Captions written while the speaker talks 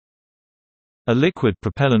A liquid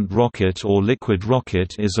propellant rocket or liquid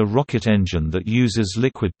rocket is a rocket engine that uses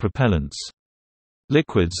liquid propellants.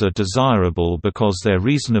 Liquids are desirable because their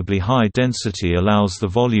reasonably high density allows the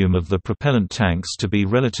volume of the propellant tanks to be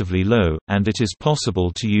relatively low, and it is possible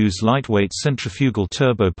to use lightweight centrifugal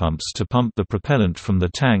turbopumps to pump the propellant from the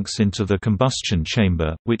tanks into the combustion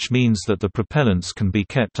chamber, which means that the propellants can be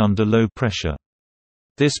kept under low pressure.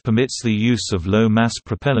 This permits the use of low-mass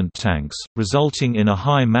propellant tanks, resulting in a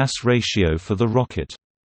high mass ratio for the rocket.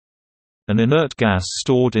 An inert gas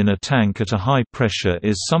stored in a tank at a high pressure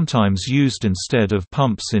is sometimes used instead of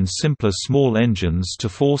pumps in simpler small engines to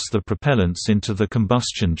force the propellants into the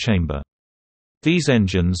combustion chamber. These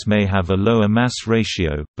engines may have a lower mass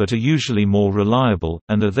ratio, but are usually more reliable,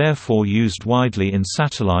 and are therefore used widely in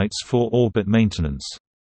satellites for orbit maintenance.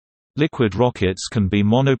 Liquid rockets can be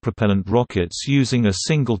monopropellant rockets using a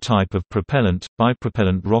single type of propellant,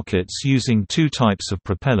 bipropellant rockets using two types of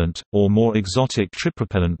propellant, or more exotic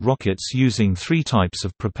tripropellant rockets using three types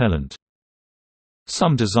of propellant.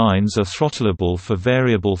 Some designs are throttleable for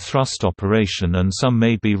variable thrust operation, and some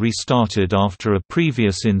may be restarted after a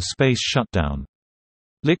previous in-space shutdown.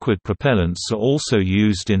 Liquid propellants are also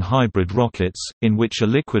used in hybrid rockets, in which a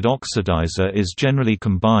liquid oxidizer is generally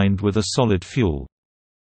combined with a solid fuel.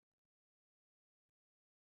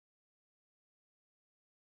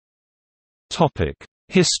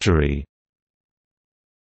 History.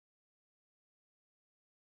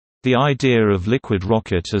 The idea of liquid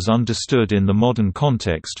rocket as understood in the modern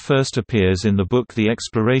context first appears in the book The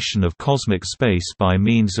Exploration of Cosmic Space by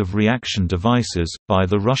Means of Reaction Devices, by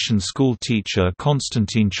the Russian school teacher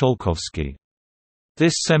Konstantin Tsiolkovsky.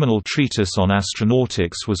 This seminal treatise on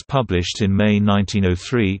astronautics was published in May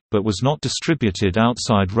 1903, but was not distributed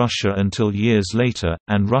outside Russia until years later,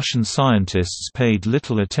 and Russian scientists paid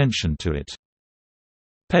little attention to it.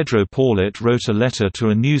 Pedro Paulet wrote a letter to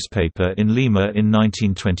a newspaper in Lima in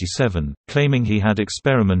 1927, claiming he had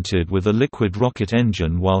experimented with a liquid rocket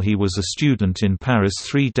engine while he was a student in Paris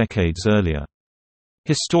 3 decades earlier.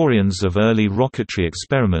 Historians of early rocketry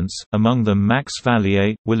experiments, among them Max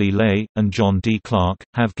Valier, Willy Ley, and John D. Clark,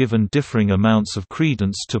 have given differing amounts of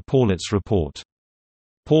credence to Paulet's report.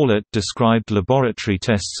 Paulet described laboratory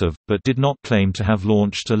tests of, but did not claim to have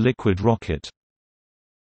launched a liquid rocket.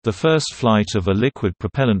 The first flight of a liquid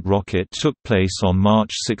propellant rocket took place on March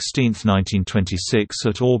 16, 1926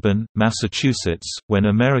 at Auburn, Massachusetts, when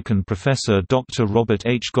American professor Dr. Robert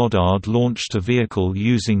H. Goddard launched a vehicle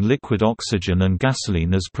using liquid oxygen and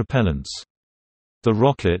gasoline as propellants. The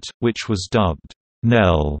rocket, which was dubbed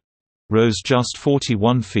Nell, rose just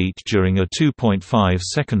 41 feet during a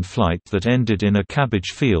 2.5-second flight that ended in a cabbage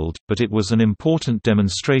field, but it was an important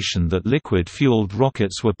demonstration that liquid-fueled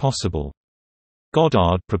rockets were possible.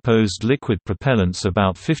 Goddard proposed liquid propellants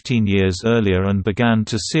about 15 years earlier and began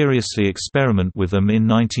to seriously experiment with them in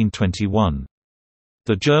 1921.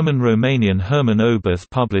 The German-Romanian Hermann Oberth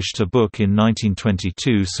published a book in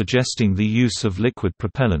 1922 suggesting the use of liquid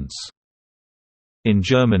propellants. In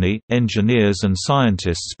Germany, engineers and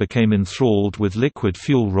scientists became enthralled with liquid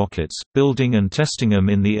fuel rockets, building and testing them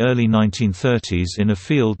in the early 1930s in a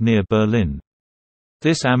field near Berlin.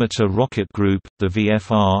 This amateur rocket group, the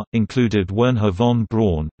VFR, included Wernher von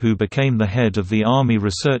Braun, who became the head of the Army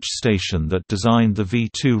research station that designed the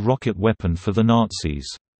V-2 rocket weapon for the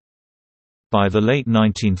Nazis. By the late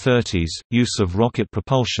 1930s, use of rocket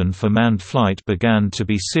propulsion for manned flight began to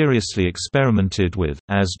be seriously experimented with,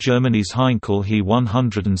 as Germany's Heinkel He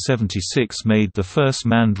 176 made the first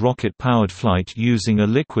manned rocket-powered flight using a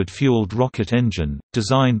liquid-fueled rocket engine,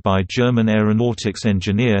 designed by German aeronautics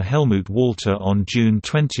engineer Helmut Walter on June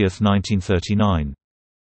 20, 1939.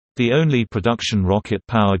 The only production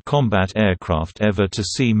rocket-powered combat aircraft ever to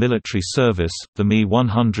see military service, the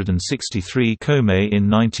Me-163 Kome in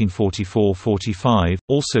 1944–45,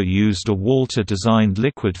 also used a Walter-designed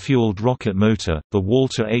liquid-fueled rocket motor, the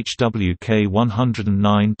Walter HWK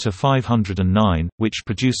 109–509, which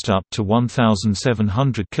produced up to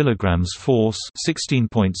 1,700 kg force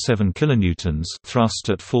 (16.7 kilonewtons) thrust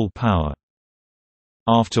at full power.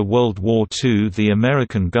 After World War II, the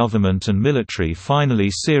American government and military finally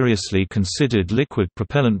seriously considered liquid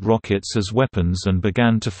propellant rockets as weapons and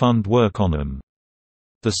began to fund work on them.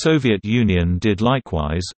 The Soviet Union did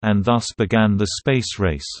likewise, and thus began the space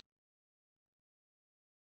race.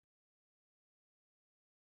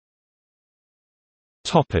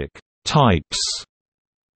 Types.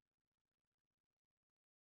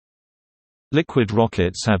 Liquid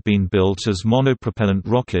rockets have been built as monopropellant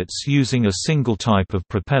rockets using a single type of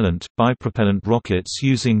propellant, bipropellant rockets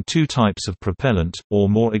using two types of propellant, or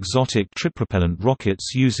more exotic tripropellant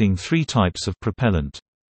rockets using three types of propellant.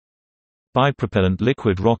 Bipropellant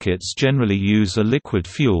liquid rockets generally use a liquid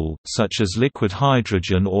fuel, such as liquid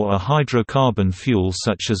hydrogen, or a hydrocarbon fuel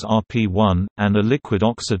such as RP1, and a liquid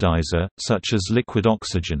oxidizer, such as liquid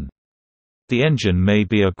oxygen. The engine may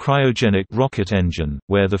be a cryogenic rocket engine,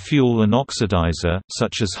 where the fuel and oxidizer,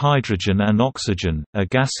 such as hydrogen and oxygen, are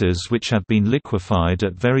gases which have been liquefied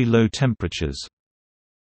at very low temperatures.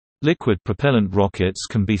 Liquid propellant rockets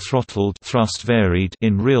can be throttled thrust varied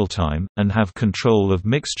in real time, and have control of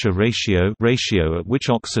mixture ratio at which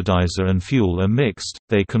oxidizer and fuel are mixed.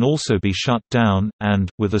 They can also be shut down,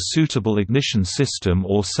 and, with a suitable ignition system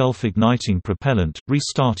or self-igniting propellant,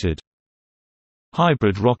 restarted.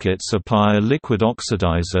 Hybrid rockets apply a liquid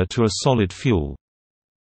oxidizer to a solid fuel.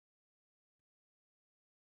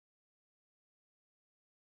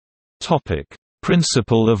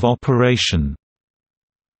 Principle of operation.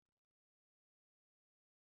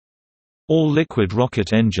 All liquid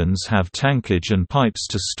rocket engines have tankage and pipes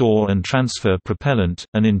to store and transfer propellant,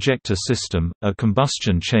 an injector system, a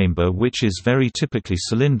combustion chamber which is very typically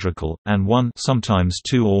cylindrical, and one, sometimes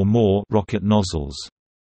two or more, rocket nozzles.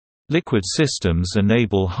 Liquid systems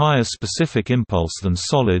enable higher specific impulse than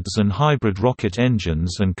solids and hybrid rocket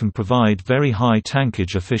engines and can provide very high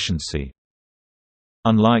tankage efficiency.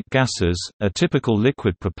 Unlike gases, a typical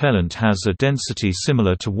liquid propellant has a density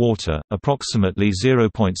similar to water, approximately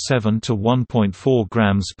 0.7 to 1.4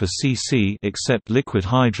 grams per cc, except liquid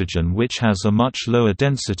hydrogen, which has a much lower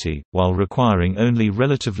density, while requiring only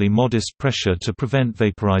relatively modest pressure to prevent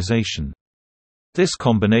vaporization. This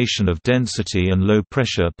combination of density and low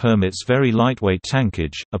pressure permits very lightweight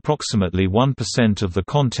tankage, approximately 1% of the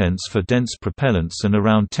contents for dense propellants and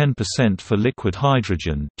around 10% for liquid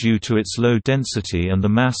hydrogen, due to its low density and the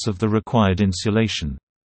mass of the required insulation.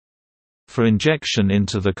 For injection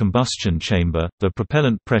into the combustion chamber, the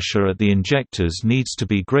propellant pressure at the injectors needs to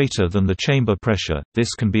be greater than the chamber pressure.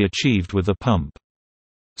 This can be achieved with a pump.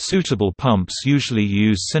 Suitable pumps usually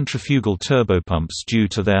use centrifugal turbopumps due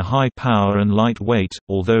to their high power and light weight,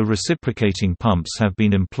 although reciprocating pumps have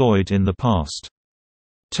been employed in the past.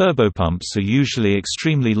 Turbopumps are usually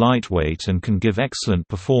extremely lightweight and can give excellent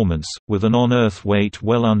performance, with an on-Earth weight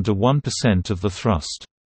well under 1% of the thrust.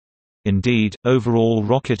 Indeed, overall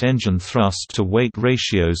rocket engine thrust-to-weight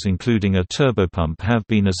ratios including a turbopump have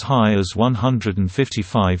been as high as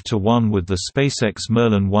 155:1 with the SpaceX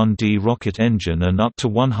Merlin 1D rocket engine and up to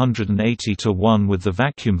 180:1 with the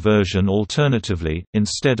vacuum version. Alternatively,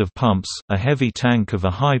 instead of pumps, a heavy tank of a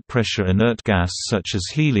high-pressure inert gas such as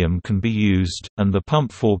helium can be used, and the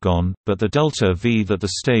pump foregone, but the delta V that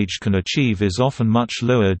the stage can achieve is often much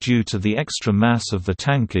lower due to the extra mass of the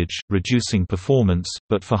tankage, reducing performance,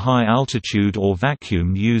 but for high altitude or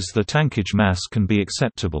vacuum use the tankage mass can be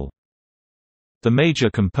acceptable. The major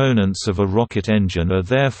components of a rocket engine are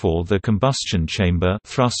therefore the combustion chamber,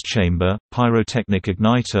 thrust chamber, pyrotechnic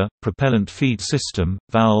igniter, propellant feed system,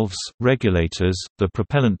 valves, regulators, the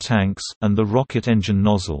propellant tanks, and the rocket engine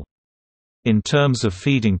nozzle. In terms of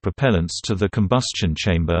feeding propellants to the combustion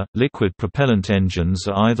chamber, liquid propellant engines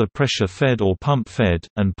are either pressure-fed or pump-fed,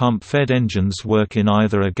 and pump-fed engines work in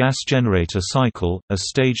either a gas generator cycle, a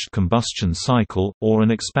staged combustion cycle, or an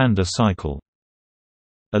expander cycle.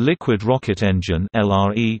 A liquid rocket engine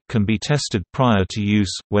 (LRE) can be tested prior to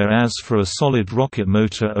use, whereas for a solid rocket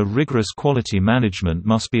motor a rigorous quality management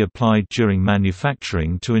must be applied during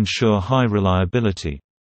manufacturing to ensure high reliability.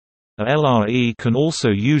 A LRE can also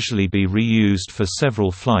usually be reused for several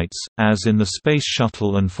flights, as in the Space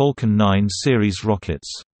Shuttle and Falcon 9 series rockets.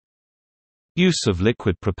 Use of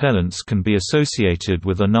liquid propellants can be associated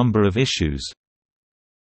with a number of issues.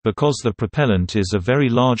 Because the propellant is a very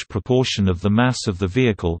large proportion of the mass of the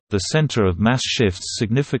vehicle, the center of mass shifts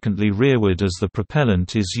significantly rearward as the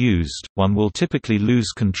propellant is used. One will typically lose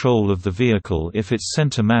control of the vehicle if its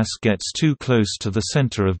center mass gets too close to the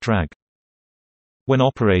center of drag. When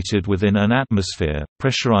operated within an atmosphere,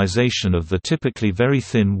 pressurization of the typically very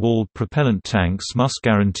thin-walled propellant tanks must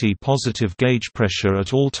guarantee positive gauge pressure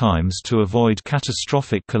at all times to avoid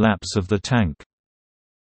catastrophic collapse of the tank.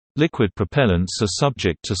 Liquid propellants are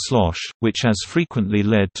subject to slosh, which has frequently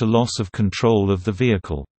led to loss of control of the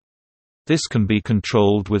vehicle. This can be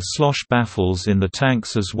controlled with slosh baffles in the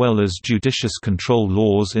tanks as well as judicious control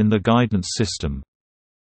laws in the guidance system.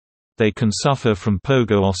 They can suffer from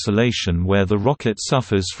pogo oscillation where the rocket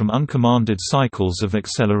suffers from uncommanded cycles of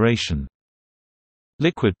acceleration.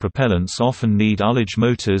 Liquid propellants often need ullage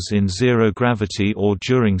motors in zero gravity or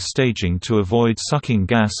during staging to avoid sucking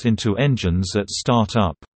gas into engines at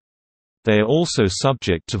start-up. They are also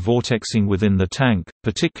subject to vortexing within the tank,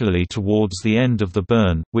 particularly towards the end of the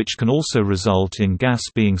burn, which can also result in gas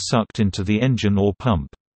being sucked into the engine or pump.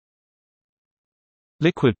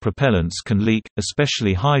 Liquid propellants can leak,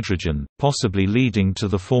 especially hydrogen, possibly leading to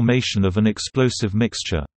the formation of an explosive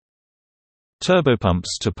mixture. Turbopumps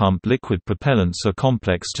to pump liquid propellants are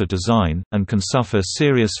complex to design, and can suffer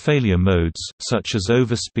serious failure modes, such as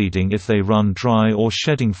overspeeding if they run dry or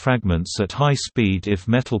shedding fragments at high speed if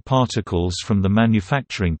metal particles from the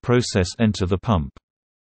manufacturing process enter the pump.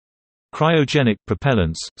 Cryogenic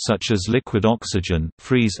propellants, such as liquid oxygen,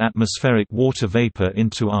 freeze atmospheric water vapor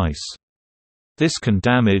into ice. This can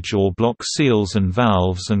damage or block seals and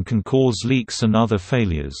valves and can cause leaks and other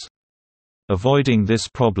failures. Avoiding this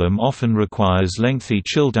problem often requires lengthy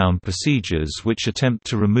chill-down procedures which attempt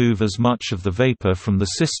to remove as much of the vapor from the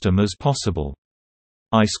system as possible.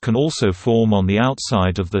 Ice can also form on the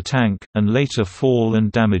outside of the tank, and later fall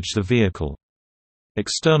and damage the vehicle.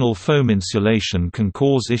 External foam insulation can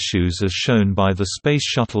cause issues as shown by the Space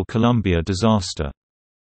Shuttle Columbia disaster.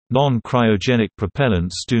 Non-cryogenic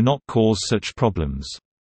propellants do not cause such problems.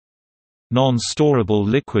 Non-storable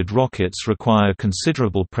liquid rockets require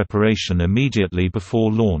considerable preparation immediately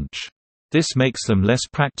before launch. This makes them less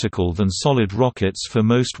practical than solid rockets for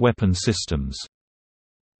most weapon systems.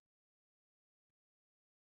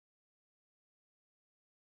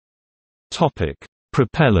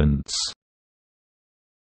 Propellants.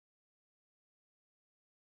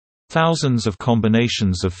 Thousands of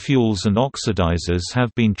combinations of fuels and oxidizers have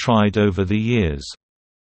been tried over the years.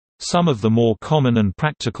 Some of the more common and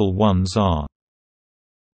practical ones are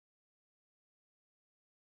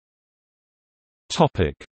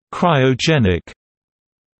Cryogenic.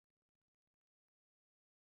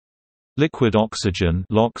 Liquid oxygen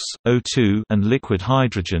 (LOX, O2) and liquid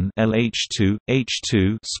hydrogen (LH2,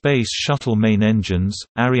 H2) Space Shuttle main engines,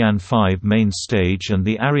 Ariane 5 main stage and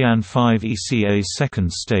the Ariane 5 ECA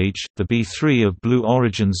second stage, the B-3 of Blue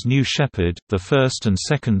Origin's New Shepard, the first and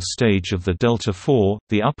second stage of the Delta IV,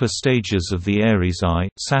 the upper stages of the Ares I,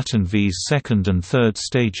 Saturn V's second and third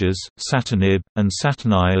stages, Saturn IB, and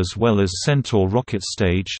Saturn I, as well as Centaur rocket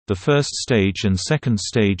stage, the first stage and second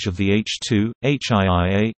stage of the H2,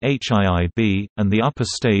 HIIA, HIIB, and the upper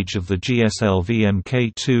stage of the GSLV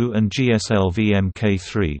Mk2 and GSLV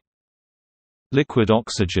Mk3. Liquid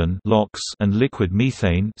oxygen (LOX) and liquid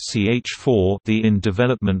methane (CH4), the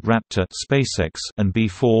in-development Raptor SpaceX and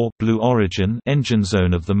B4 Blue Origin engine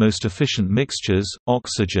zone of the most efficient mixtures,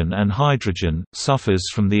 oxygen and hydrogen, suffers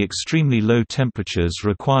from the extremely low temperatures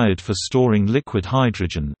required for storing liquid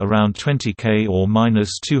hydrogen, around 20 K or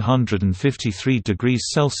 -253 degrees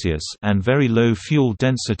Celsius, and very low fuel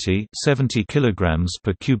density, 70 kg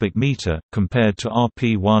per cubic meter, compared to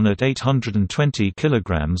RP1 at 820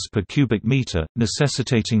 kg per cubic meter,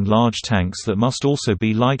 necessitating large tanks that must also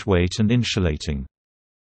be lightweight and insulating.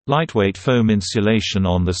 Lightweight foam insulation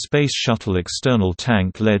on the Space Shuttle external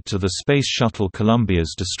tank led to the Space Shuttle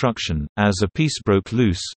Columbia's destruction, as a piece broke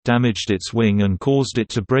loose, damaged its wing and caused it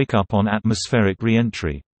to break up on atmospheric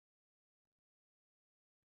re-entry.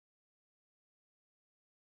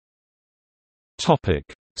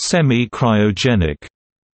 Semi-cryogenic.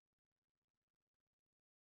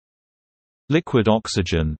 Liquid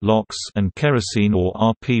oxygen (LOX) and kerosene or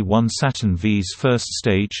RP-1 Saturn V's first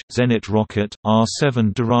stage, Zenit rocket,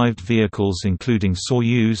 R-7 derived vehicles including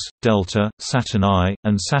Soyuz, Delta, Saturn I,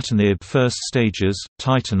 and Saturn IB first stages,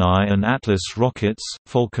 Titan I and Atlas rockets,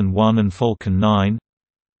 Falcon 1 and Falcon 9.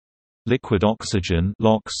 Liquid oxygen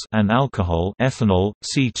 (LOX) and alcohol ethanol,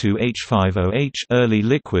 C2H5OH early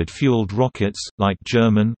liquid-fueled rockets, like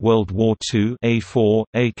German World War II A4,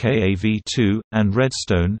 aka V2, and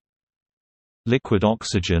Redstone. Liquid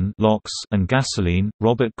oxygen (LOX) and gasoline,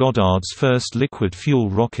 Robert Goddard's first liquid fuel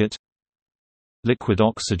rocket. Liquid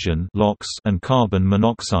oxygen (LOX) and carbon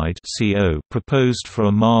monoxide (CO) proposed for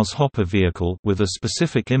a Mars hopper vehicle with a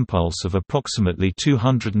specific impulse of approximately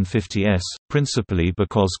 250 s, principally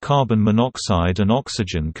because carbon monoxide and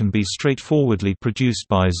oxygen can be straightforwardly produced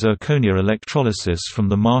by zirconia electrolysis from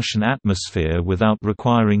the Martian atmosphere without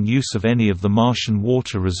requiring use of any of the Martian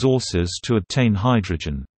water resources to obtain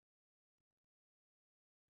hydrogen.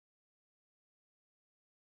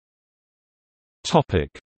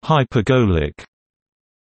 Hypergolic.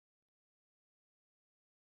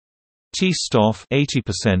 T-STOF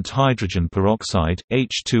 80% hydrogen peroxide,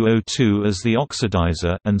 H2O2 as the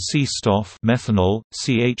oxidizer, and C-STOF methanol,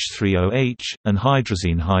 CH3OH, and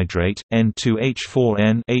hydrazine hydrate,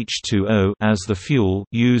 N2H4N H2O as the fuel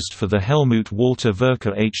used for the Helmut Walter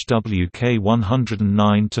Werke HWK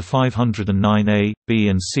 109-509A, B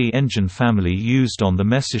and C engine family used on the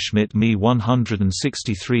Messerschmitt Me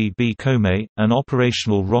 163B Kome, an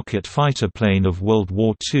operational rocket fighter plane of World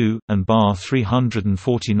War II, and Bar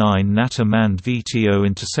 349 NATO manned VTO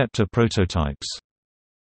interceptor prototypes.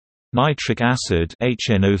 Nitric acid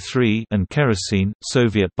HNO3 and kerosene,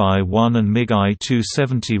 Soviet Bi-1 and MiG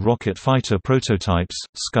I-270 rocket fighter prototypes,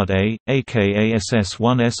 Scud-A, aka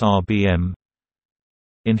SS-1 SRBM.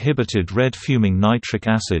 Inhibited red fuming nitric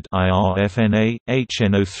acid IRFNA,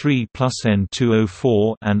 HNO3 plus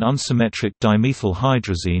N2O4 and unsymmetric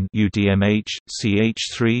dimethylhydrazine UDMH,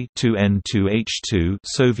 CH3 2N2H2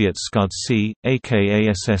 Soviet Scud-C, aka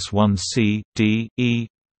SS-1C, D, E.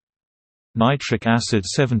 Nitric acid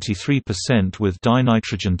 73% with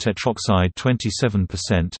dinitrogen tetroxide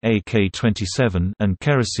 27% AK27 and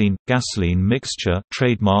kerosene gasoline mixture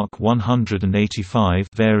trademark 185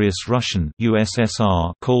 various Russian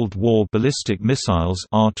USSR Cold War ballistic missiles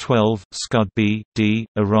R12 Scud-B, D,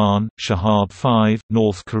 Iran Shahab 5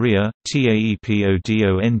 North Korea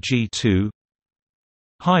TAEPODONG2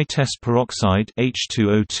 High test peroxide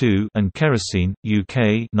H2O2 and kerosene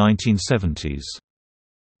UK 1970s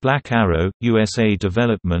Black Arrow, USA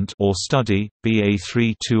Development or Study,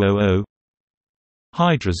 BA3200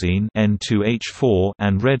 Hydrazine N2H4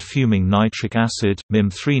 and red fuming nitric acid,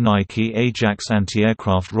 MIM-3 Nike Ajax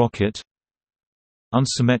anti-aircraft rocket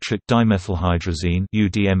Unsymmetric dimethylhydrazine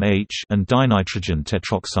UDMH and dinitrogen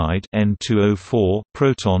tetroxide N2O4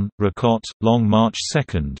 Proton, Rocket, Long March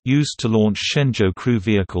 2 used to launch Shenzhou crew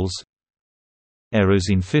vehicles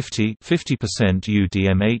Aerozine 50 50%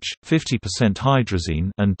 UDMH, 50%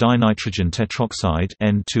 hydrazine and dinitrogen tetroxide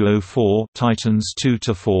N2O4 Titans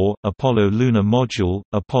 2-4, Apollo Lunar Module,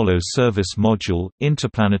 Apollo Service Module,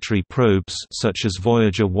 interplanetary probes such as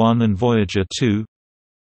Voyager 1 and Voyager 2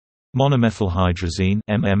 Monomethylhydrazine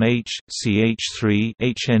MMH, CH3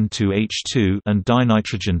 HN2H2 and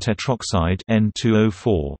dinitrogen tetroxide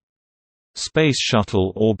N2O4 Space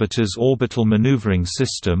Shuttle Orbiter's Orbital Maneuvering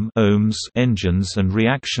System (OMS) engines and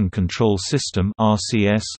Reaction Control System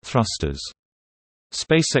 (RCS) thrusters.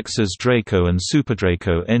 SpaceX's Draco and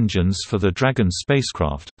SuperDraco engines for the Dragon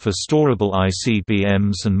spacecraft, for storable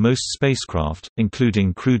ICBMs and most spacecraft,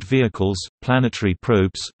 including crewed vehicles, planetary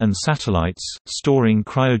probes, and satellites. Storing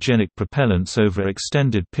cryogenic propellants over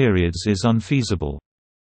extended periods is unfeasible.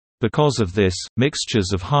 Because of this,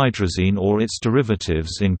 mixtures of hydrazine or its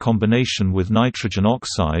derivatives in combination with nitrogen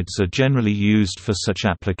oxides are generally used for such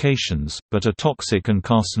applications, but are toxic and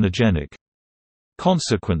carcinogenic.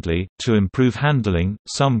 Consequently, to improve handling,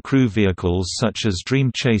 some crew vehicles such as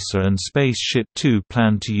Dream Chaser and Spaceship Two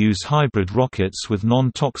plan to use hybrid rockets with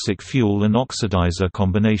non-toxic fuel and oxidizer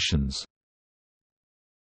combinations.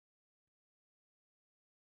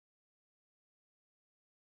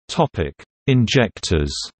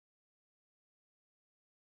 Injectors.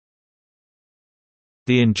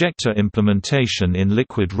 The injector implementation in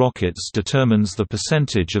liquid rockets determines the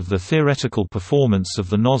percentage of the theoretical performance of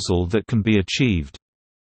the nozzle that can be achieved.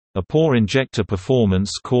 A poor injector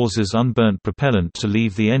performance causes unburnt propellant to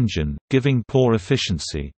leave the engine, giving poor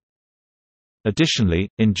efficiency. Additionally,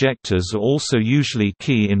 injectors are also usually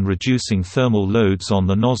key in reducing thermal loads on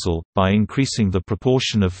the nozzle. By increasing the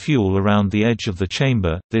proportion of fuel around the edge of the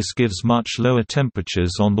chamber, this gives much lower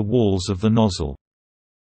temperatures on the walls of the nozzle.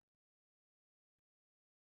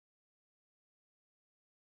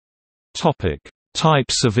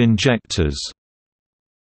 Types of injectors.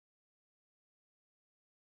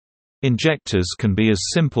 Injectors can be as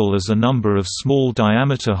simple as a number of small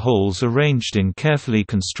diameter holes arranged in carefully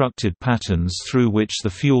constructed patterns through which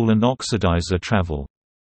the fuel and oxidizer travel.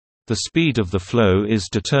 The speed of the flow is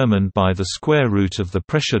determined by the square root of the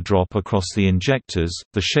pressure drop across the injectors,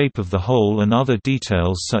 the shape of the hole and other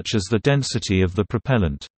details such as the density of the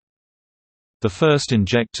propellant. The first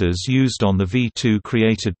injectors used on the V2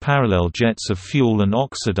 created parallel jets of fuel and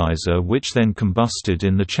oxidizer which then combusted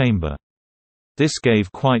in the chamber. This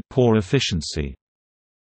gave quite poor efficiency.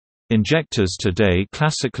 Injectors today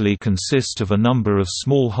classically consist of a number of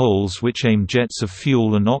small holes which aim jets of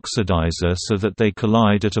fuel and oxidizer so that they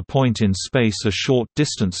collide at a point in space a short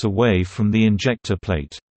distance away from the injector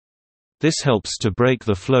plate. This helps to break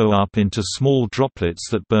the flow up into small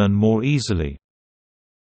droplets that burn more easily.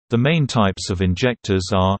 The main types of injectors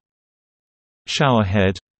are shower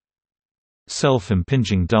head,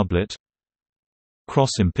 self-impinging doublet,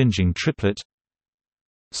 cross-impinging triplet,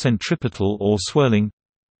 centripetal or swirling.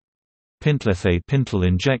 Pintle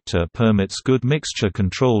injector permits good mixture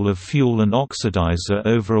control of fuel and oxidizer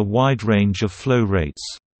over a wide range of flow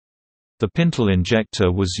rates. The Pintle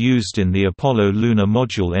injector was used in the Apollo Lunar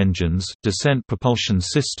Module engines, descent propulsion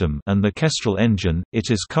system, and the Kestrel engine.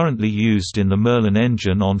 It is currently used in the Merlin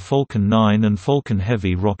engine on Falcon 9 and Falcon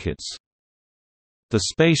Heavy rockets. The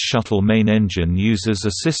Space Shuttle main engine uses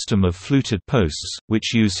a system of fluted posts,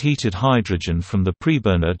 which use heated hydrogen from the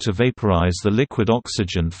preburner to vaporize the liquid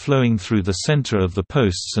oxygen flowing through the center of the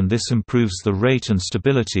posts, and this improves the rate and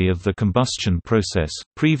stability of the combustion process.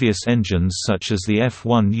 Previous engines such as the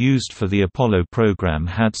F-1 used for the Apollo program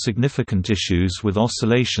had significant issues with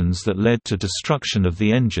oscillations that led to destruction of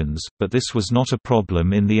the engines, but this was not a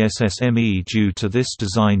problem in the SSME due to this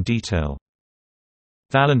design detail.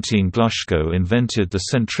 Valentin Glushko invented the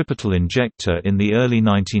centripetal injector in the early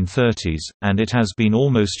 1930s, and it has been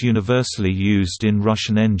almost universally used in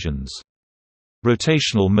Russian engines.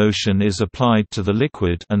 Rotational motion is applied to the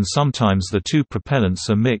liquid and sometimes the two propellants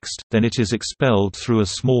are mixed, then it is expelled through a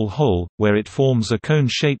small hole, where it forms a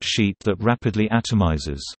cone-shaped sheet that rapidly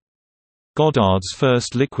atomizes. Goddard's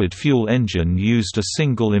first liquid fuel engine used a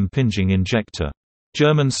single impinging injector.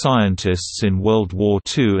 German scientists in World War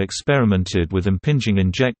II experimented with impinging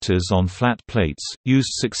injectors on flat plates,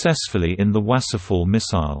 used successfully in the Wasserfall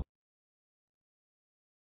missile.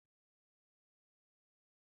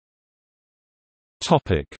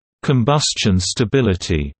 Combustion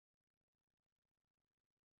stability.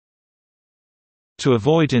 To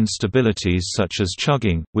avoid instabilities such as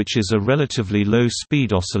chugging, which is a relatively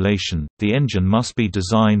low-speed oscillation, the engine must be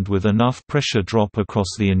designed with enough pressure drop across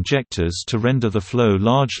the injectors to render the flow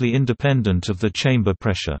largely independent of the chamber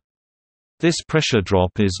pressure. This pressure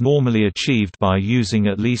drop is normally achieved by using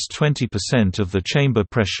at least 20% of the chamber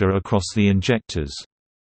pressure across the injectors.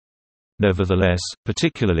 Nevertheless,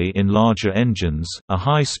 particularly in larger engines, a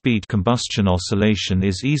high-speed combustion oscillation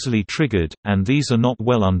is easily triggered, and these are not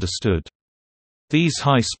well understood. These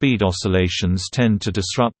high-speed oscillations tend to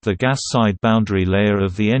disrupt the gas side boundary layer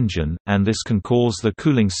of the engine, and this can cause the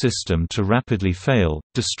cooling system to rapidly fail,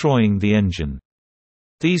 destroying the engine.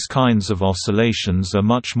 These kinds of oscillations are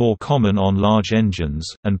much more common on large engines,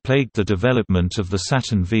 and plagued the development of the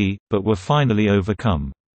Saturn V, but were finally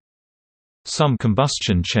overcome. Some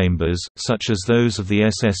combustion chambers, such as those of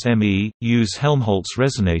the SSME, use Helmholtz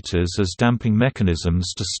resonators as damping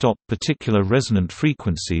mechanisms to stop particular resonant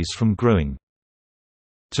frequencies from growing.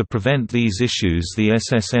 To prevent these issues, the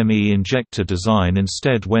SSME injector design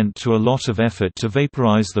instead went to a lot of effort to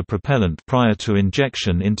vaporize the propellant prior to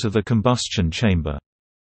injection into the combustion chamber.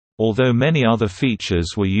 Although many other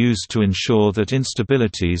features were used to ensure that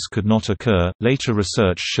instabilities could not occur, later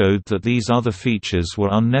research showed that these other features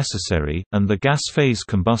were unnecessary, and the gas phase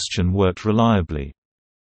combustion worked reliably.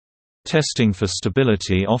 Testing for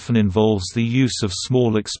stability often involves the use of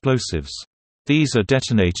small explosives. These are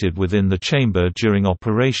detonated within the chamber during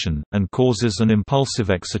operation, and causes an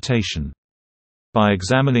impulsive excitation. By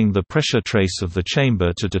examining the pressure trace of the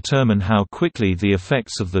chamber to determine how quickly the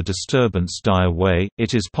effects of the disturbance die away,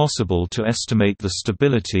 it is possible to estimate the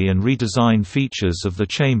stability and redesign features of the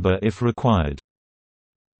chamber if required.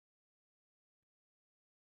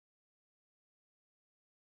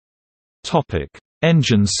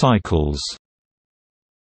 Engine cycles.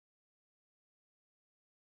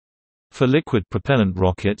 For liquid propellant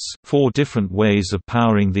rockets, 4 different ways of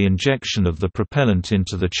powering the injection of the propellant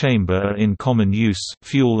into the chamber are in common use.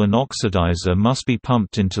 Fuel and oxidizer must be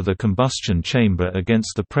pumped into the combustion chamber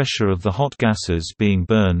against the pressure of the hot gases being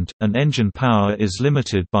burned, and engine power is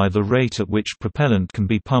limited by the rate at which propellant can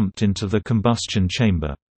be pumped into the combustion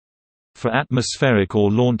chamber. For atmospheric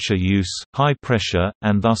or launcher use, high pressure,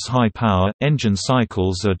 and thus high power, engine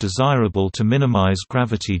cycles are desirable to minimize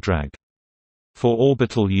gravity drag. For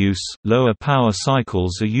orbital use, lower power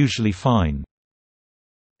cycles are usually fine.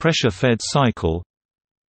 Pressure-fed cycle.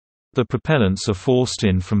 The propellants are forced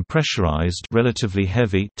in from pressurized, relatively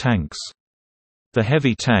heavy tanks. The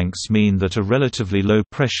heavy tanks mean that a relatively low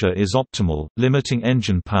pressure is optimal, limiting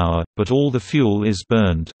engine power, but all the fuel is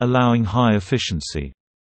burned, allowing high efficiency.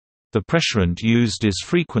 The pressurant used is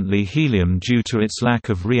frequently helium due to its lack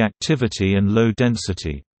of reactivity and low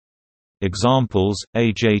density. Examples: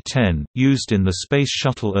 AJ-10, used in the Space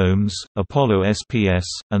Shuttle OMS, Apollo SPS,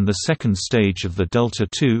 and the second stage of the Delta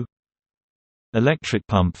II. Electric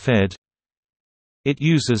pump fed. It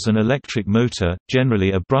uses an electric motor,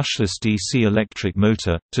 generally a brushless DC electric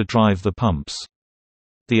motor, to drive the pumps.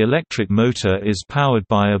 The electric motor is powered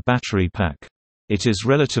by a battery pack. It is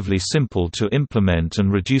relatively simple to implement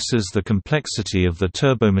and reduces the complexity of the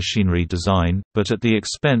turbomachinery design, but at the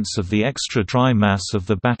expense of the extra dry mass of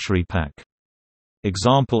the battery pack.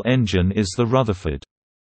 Example engine is the Rutherford.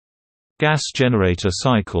 Gas generator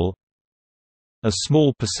cycle. A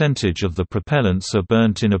small percentage of the propellants are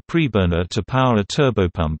burnt in a preburner to power a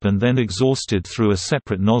turbopump and then exhausted through a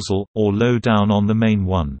separate nozzle, or low down on the main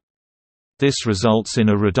one. This results in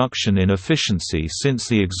a reduction in efficiency since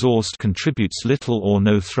the exhaust contributes little or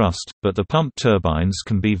no thrust, but the pump turbines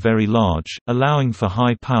can be very large, allowing for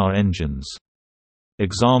high-power engines.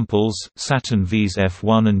 Examples: Saturn V's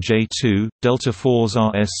F1 and J2, Delta IV's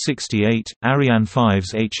RS-68, Ariane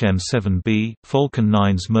 5's HM-7B, Falcon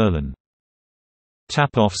 9's Merlin.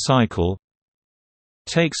 Tap-off cycle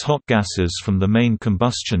takes hot gases from the main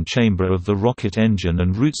combustion chamber of the rocket engine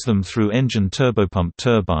and routes them through engine turbopump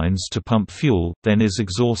turbines to pump fuel, then is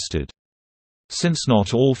exhausted. Since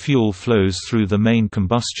not all fuel flows through the main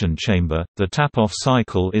combustion chamber, the tap-off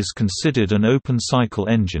cycle is considered an open-cycle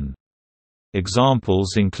engine.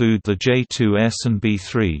 Examples include the J2S and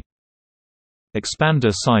B3.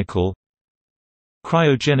 Expander cycle.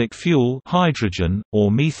 Cryogenic fuel, hydrogen,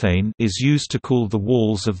 or methane, is used to cool the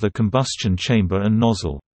walls of the combustion chamber and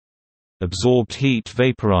nozzle. Absorbed heat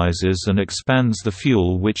vaporizes and expands the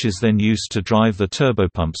fuel, which is then used to drive the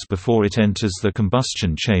turbopumps before it enters the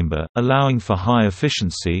combustion chamber, allowing for high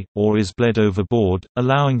efficiency, or is bled overboard,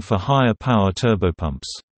 allowing for higher power turbopumps.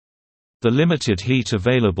 The limited heat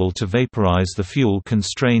available to vaporize the fuel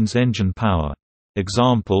constrains engine power.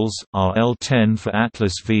 Examples are L10 for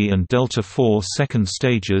Atlas V and Delta IV second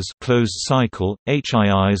stages closed cycle,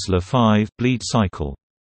 HII's La5 bleed cycle.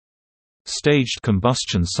 Staged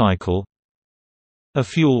combustion cycle. A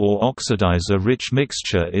fuel or oxidizer-rich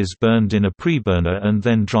mixture is burned in a preburner and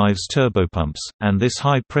then drives turbopumps, and this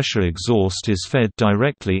high-pressure exhaust is fed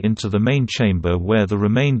directly into the main chamber where the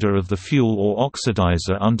remainder of the fuel or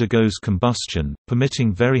oxidizer undergoes combustion,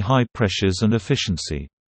 permitting very high pressures and efficiency.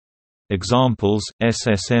 Examples: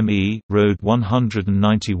 SSME, Road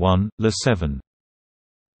 191, La7.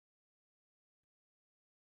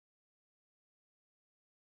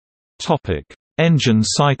 Engine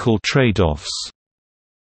cycle trade-offs.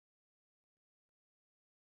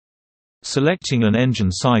 Selecting an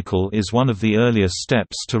engine cycle is one of the earliest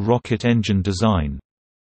steps to rocket engine design.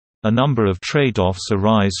 A number of trade-offs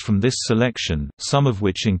arise from this selection, some of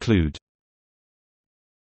which include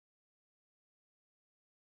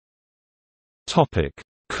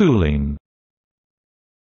cooling.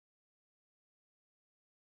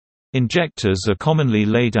 Injectors are commonly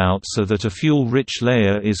laid out so that a fuel-rich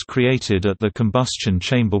layer is created at the combustion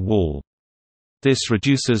chamber wall. This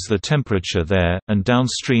reduces the temperature there, and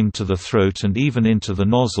downstream to the throat and even into the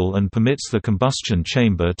nozzle, and permits the combustion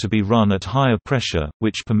chamber to be run at higher pressure,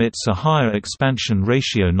 which permits a higher expansion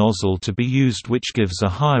ratio nozzle to be used, which gives a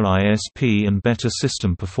higher ISP and better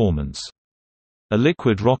system performance. A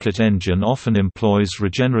liquid rocket engine often employs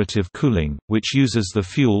regenerative cooling, which uses the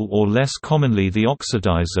fuel or less commonly the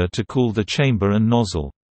oxidizer to cool the chamber and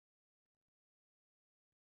nozzle.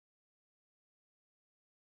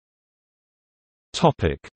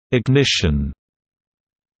 Ignition.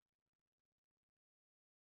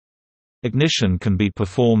 Ignition can be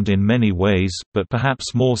performed in many ways, but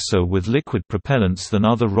perhaps more so with liquid propellants than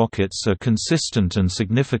other rockets. A consistent and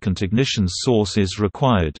significant ignition source is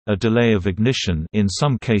required. A delay of ignition, in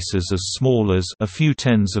some cases as small as a few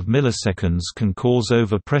tens of milliseconds, can cause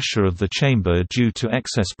overpressure of the chamber due to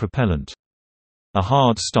excess propellant. A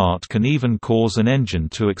hard start can even cause an engine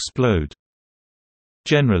to explode.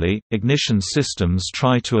 Generally, ignition systems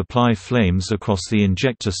try to apply flames across the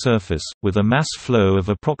injector surface, with a mass flow of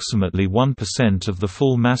approximately 1% of the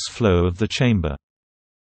full mass flow of the chamber.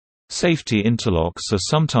 Safety interlocks are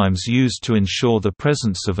sometimes used to ensure the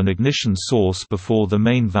presence of an ignition source before the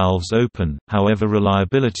main valves open, however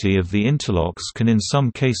reliability of the interlocks can in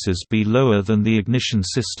some cases be lower than the ignition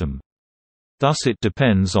system. Thus it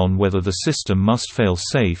depends on whether the system must fail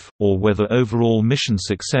safe, or whether overall mission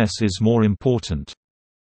success is more important.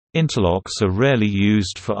 Interlocks are rarely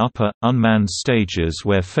used for upper, unmanned stages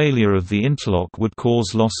where failure of the interlock would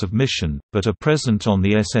cause loss of mission, but are present on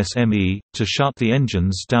the SSME, to shut the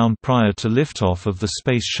engines down prior to liftoff of the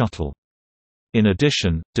Space Shuttle. In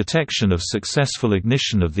addition, detection of successful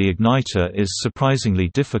ignition of the igniter is surprisingly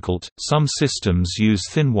difficult. Some systems use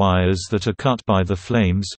thin wires that are cut by the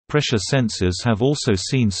flames. Pressure sensors have also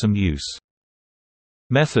seen some use.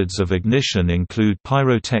 Methods of ignition include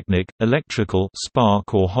pyrotechnic, electrical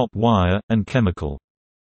spark or hot wire, and chemical.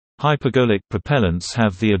 Hypergolic propellants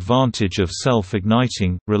have the advantage of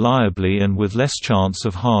self-igniting, reliably and with less chance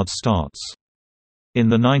of hard starts. In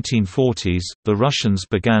the 1940s, the Russians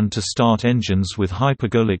began to start engines with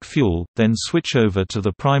hypergolic fuel, then switch over to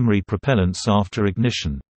the primary propellants after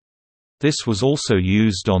ignition. This was also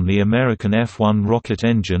used on the American F-1 rocket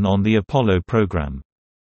engine on the Apollo program.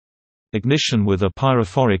 Ignition with a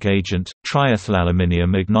pyrophoric agent,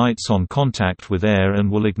 triethylaluminium ignites on contact with air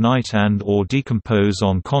and will ignite and/or decompose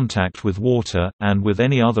on contact with water, and with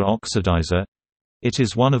any other oxidizer. It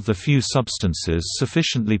is one of the few substances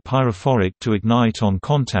sufficiently pyrophoric to ignite on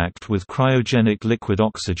contact with cryogenic liquid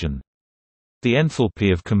oxygen. The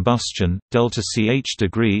enthalpy of combustion, ΔCH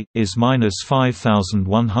degree, is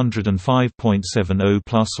 -5105.70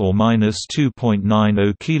 plus or minus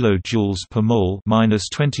 2.90 kJ per mole,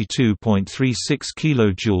 -22.36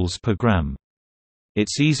 kJ per gram.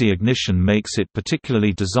 Its easy ignition makes it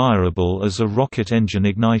particularly desirable as a rocket engine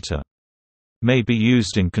igniter. May be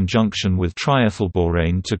used in conjunction with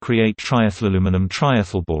triethylborane to create triethylaluminum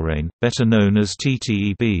triethylborane, better known as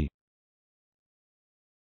TTEB.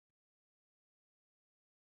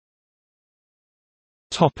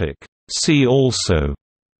 See also: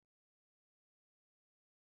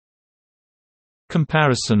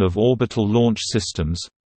 Comparison of orbital launch systems,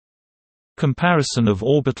 Comparison of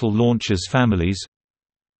orbital launchers families,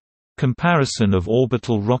 Comparison of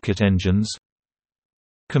orbital rocket engines,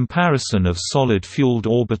 Comparison of solid-fueled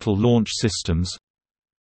orbital launch systems,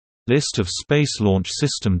 List of space launch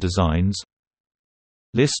system designs,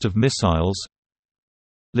 List of missiles,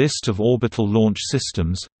 List of orbital launch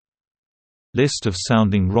systems, List of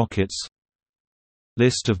sounding rockets,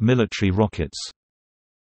 List of military rockets.